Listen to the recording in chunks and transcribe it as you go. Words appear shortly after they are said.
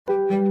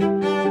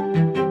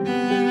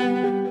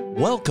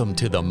Welcome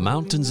to the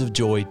Mountains of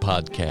Joy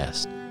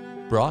podcast,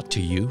 brought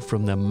to you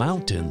from the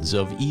mountains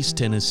of East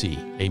Tennessee,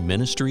 a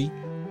ministry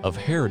of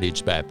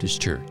Heritage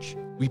Baptist Church.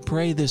 We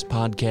pray this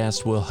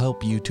podcast will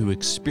help you to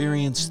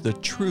experience the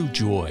true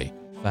joy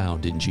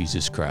found in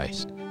Jesus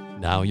Christ.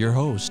 Now your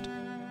host,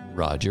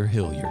 Roger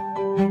Hilliard.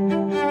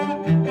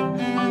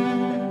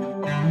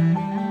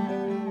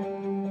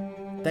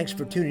 Thanks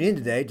for tuning in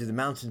today to the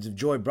Mountains of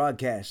Joy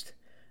broadcast.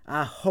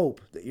 I hope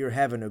that you're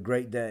having a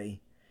great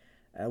day.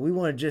 We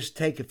want to just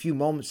take a few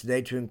moments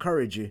today to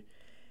encourage you.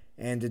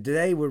 And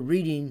today we're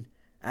reading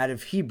out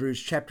of Hebrews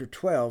chapter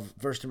 12,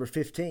 verse number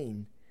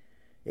 15.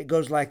 It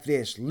goes like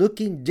this: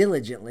 looking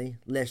diligently,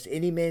 lest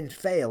any man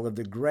fail of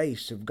the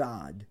grace of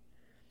God,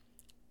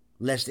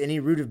 lest any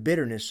root of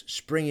bitterness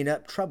springing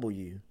up trouble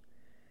you,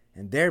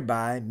 and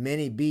thereby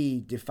many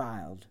be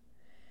defiled.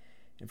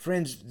 And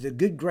friends, the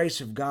good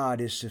grace of God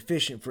is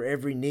sufficient for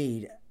every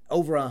need.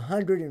 Over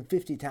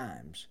 150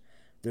 times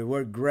the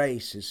word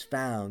grace is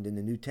found in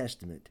the New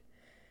Testament.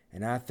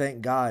 And I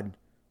thank God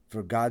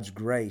for God's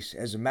grace.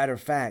 As a matter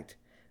of fact,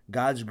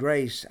 God's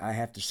grace, I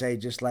have to say,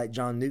 just like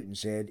John Newton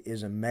said,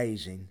 is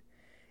amazing.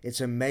 It's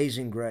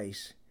amazing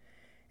grace.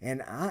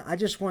 And I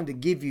just wanted to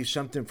give you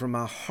something from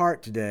my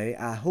heart today.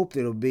 I hope that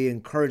it'll be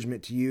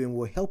encouragement to you and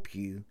will help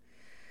you.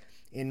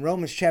 In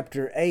Romans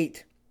chapter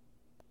 8,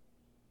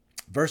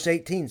 verse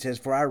 18 says,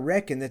 "For I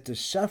reckon that the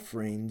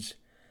sufferings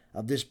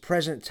of this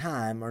present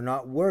time are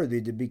not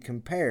worthy to be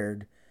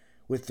compared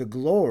with the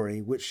glory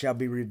which shall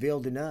be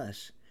revealed in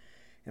us."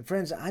 And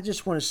friends, I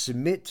just want to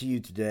submit to you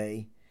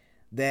today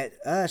that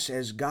us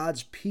as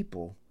God's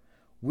people,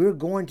 we're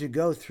going to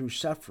go through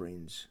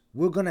sufferings.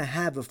 We're going to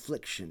have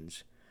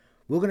afflictions.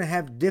 We're going to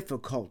have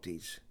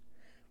difficulties.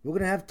 We're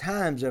going to have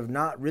times of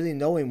not really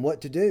knowing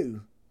what to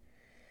do.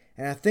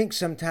 And I think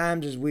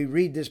sometimes as we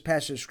read this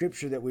passage of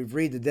Scripture that we've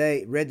read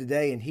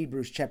today in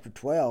Hebrews chapter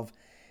 12,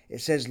 it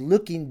says,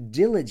 looking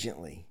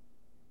diligently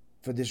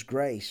for this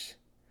grace.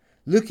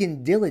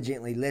 Looking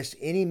diligently, lest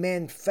any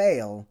man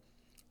fail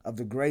of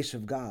the grace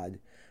of God.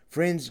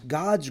 Friends,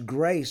 God's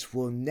grace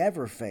will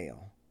never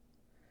fail.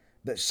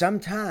 But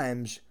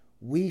sometimes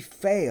we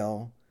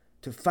fail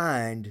to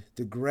find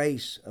the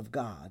grace of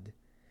God.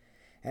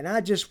 And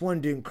I just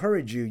wanted to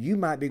encourage you. You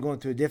might be going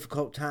through a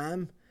difficult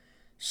time.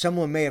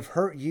 Someone may have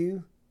hurt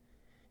you.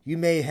 You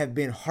may have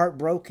been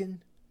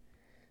heartbroken.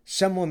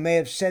 Someone may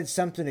have said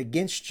something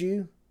against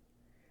you.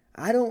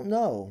 I don't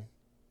know.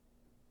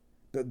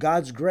 But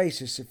God's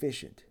grace is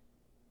sufficient.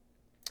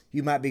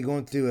 You might be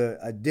going through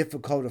a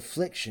difficult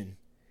affliction.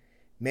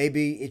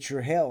 Maybe it's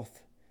your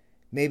health.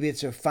 Maybe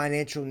it's a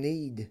financial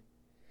need.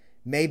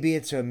 Maybe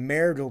it's a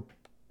marital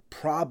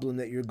problem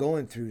that you're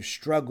going through,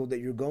 struggle that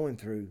you're going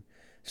through,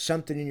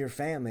 something in your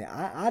family.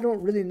 I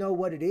don't really know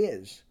what it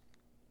is.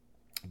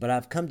 But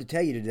I've come to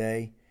tell you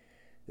today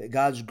that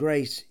God's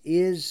grace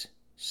is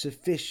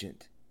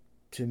sufficient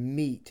to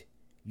meet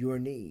your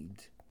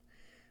needs.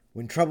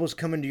 When troubles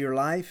come into your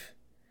life,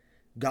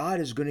 God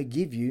is going to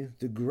give you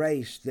the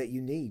grace that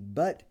you need.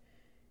 But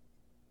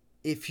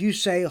if you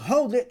say,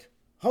 hold it,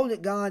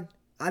 God,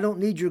 I don't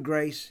need your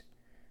grace.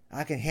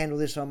 I can handle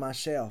this on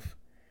myself.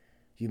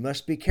 You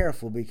must be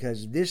careful,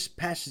 because this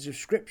passage of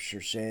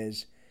Scripture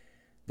says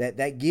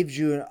that gives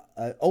you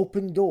an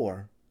open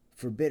door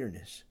for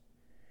bitterness.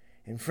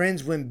 And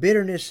friends, when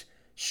bitterness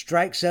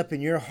strikes up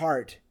in your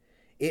heart,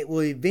 it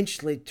will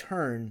eventually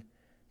turn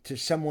to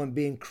someone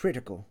being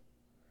critical.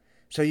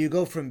 So you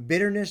go from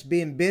bitterness,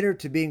 being bitter,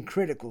 to being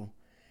critical.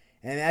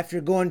 And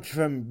after going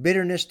from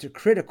bitterness to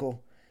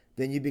critical,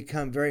 then you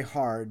become very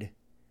hard.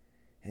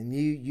 And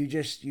you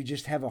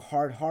just have a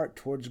hard heart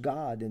towards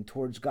God and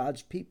towards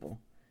God's people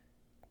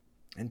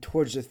and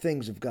towards the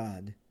things of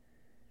God.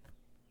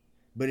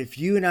 But if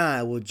you and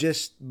I will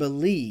just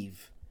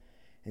believe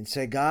and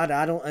say, God,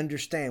 I don't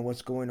understand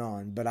what's going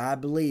on, but I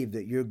believe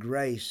that your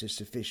grace is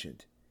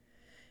sufficient.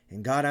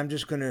 And God, I'm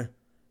just going to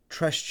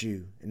trust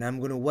you, and I'm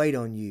going to wait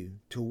on you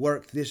to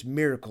work this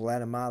miracle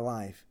out of my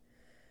life.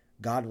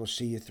 God will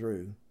see you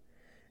through.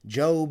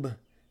 Job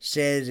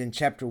says in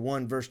chapter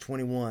 1, verse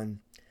 21,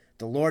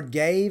 the Lord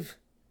gave,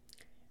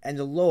 and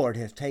the Lord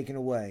hath taken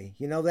away.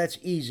 You know, that's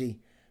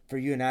easy for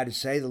you and I to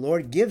say. The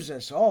Lord gives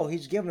us,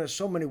 He's given us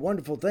so many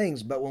wonderful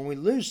things, but when we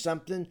lose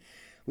something,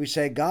 we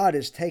say, God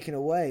has taken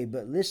away.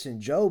 But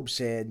listen, Job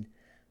said,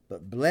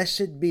 but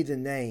blessed be the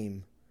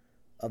name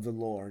of the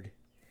Lord.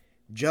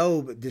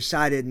 Job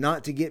decided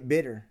not to get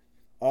bitter.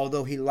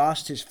 Although he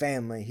lost his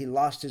family, he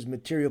lost his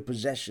material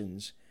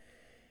possessions,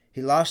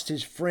 he lost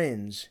his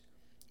friends,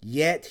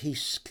 yet he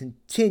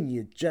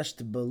continued just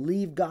to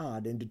believe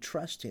God and to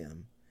trust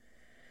Him.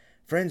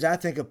 Friends, I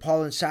think of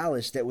Paul and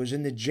Silas that was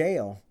in the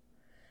jail.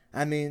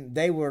 I mean,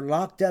 they were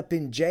locked up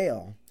in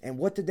jail. And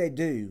what did they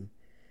do?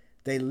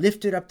 They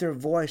lifted up their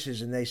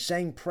voices and they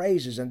sang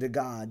praises unto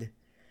God.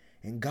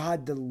 And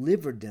God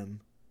delivered them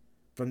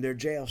from their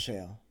jail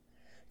cell.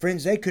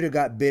 Friends, they could have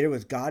got bitter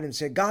with God and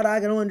said, God, I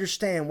don't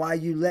understand why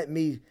you let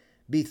me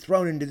be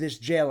thrown into this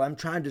jail. I'm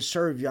trying to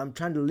serve you. I'm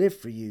trying to live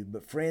for you.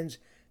 But friends,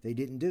 they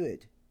didn't do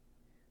it.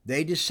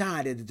 They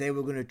decided that they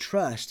were going to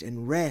trust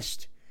and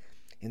rest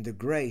in the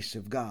grace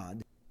of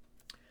God.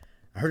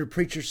 I heard a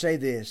preacher say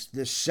this: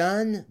 the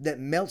sun that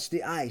melts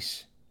the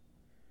ice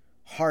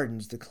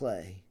hardens the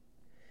clay.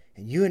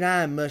 And you and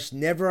I must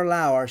never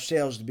allow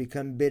ourselves to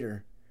become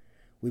bitter.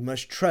 We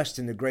must trust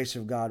in the grace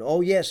of God.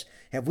 Oh yes,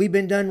 have we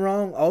been done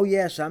wrong? Oh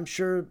yes, I'm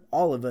sure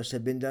all of us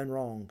have been done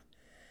wrong.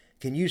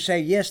 Can you say,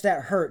 yes,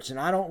 that hurts and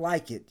I don't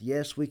like it?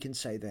 Yes, we can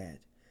say that.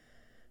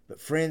 But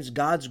friends,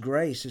 God's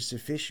grace is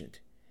sufficient.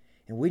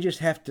 And we just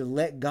have to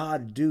let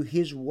God do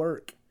His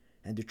work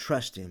and to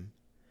trust Him.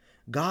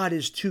 God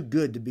is too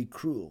good to be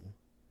cruel.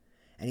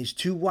 And He's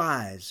too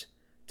wise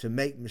to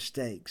make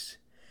mistakes.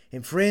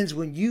 And friends,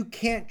 when you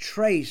can't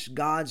trace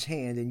God's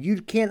hand and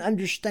you can't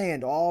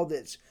understand all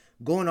that's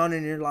going on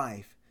in your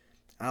life,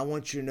 I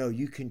want you to know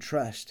you can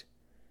trust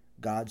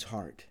God's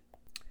heart.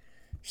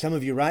 Some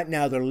of you right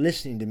now that are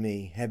listening to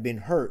me have been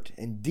hurt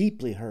and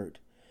deeply hurt.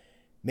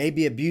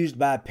 Maybe abused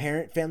by a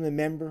parent, family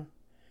member,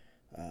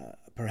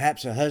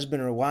 perhaps a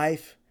husband or a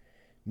wife.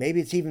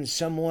 Maybe it's even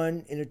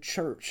someone in a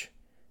church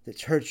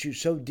that's hurt you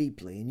so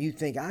deeply and you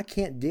think, I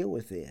can't deal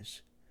with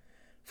this.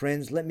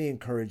 Friends, let me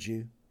encourage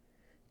you.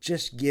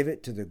 Just give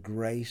it to the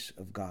grace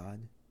of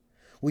God.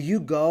 Will you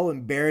go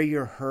and bury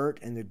your hurt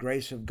in the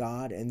grace of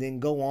God and then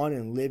go on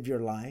and live your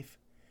life?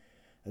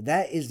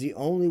 That is the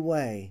only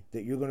way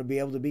that you're going to be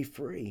able to be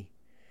free.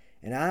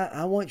 And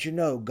I want you to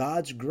know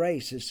God's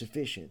grace is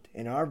sufficient.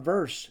 And our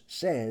verse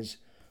says,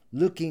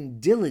 looking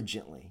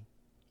diligently,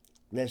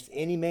 lest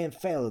any man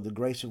fail of the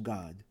grace of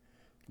God.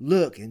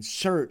 Look and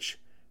search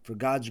for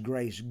God's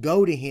grace.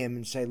 Go to Him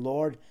and say,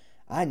 Lord,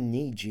 I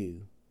need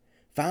you.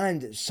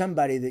 Find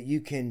somebody that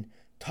you can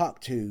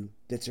talk to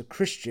that's a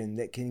Christian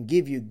that can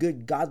give you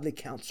good godly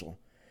counsel,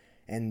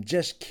 and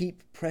just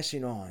keep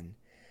pressing on.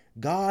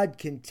 God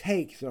can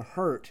take the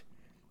hurt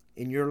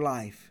in your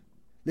life.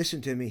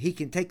 Listen to me. He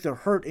can take the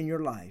hurt in your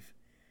life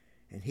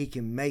and He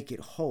can make it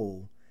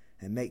whole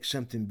and make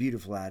something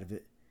beautiful out of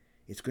it.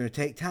 It's going to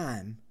take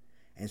time,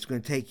 and it's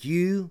going to take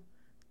you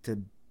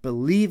to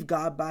believe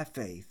God by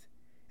faith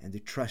and to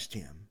trust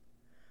Him.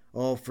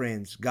 Oh,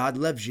 friends, God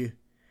loves you.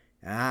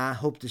 I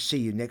hope to see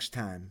you next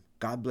time.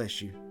 God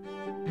bless you.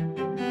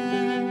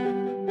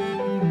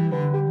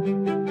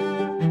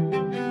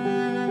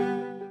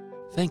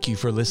 Thank you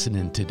for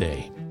listening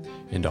today.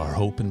 And our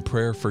hope and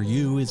prayer for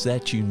you is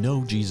that you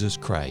know Jesus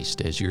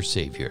Christ as your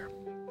Savior.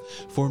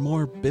 For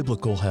more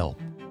biblical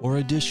help or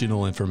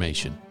additional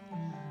information,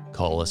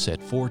 call us at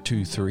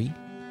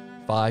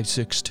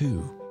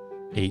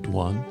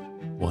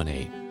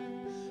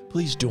 423-562-8118.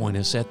 Please join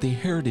us at the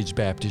Heritage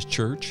Baptist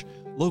Church,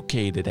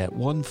 located at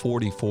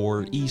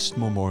 144 East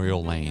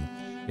Memorial Lane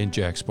in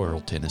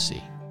Jacksboro,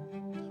 Tennessee.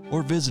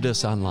 Or visit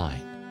us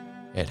online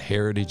at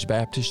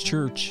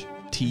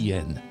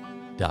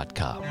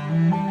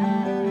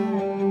heritagebaptistchurchtn.com.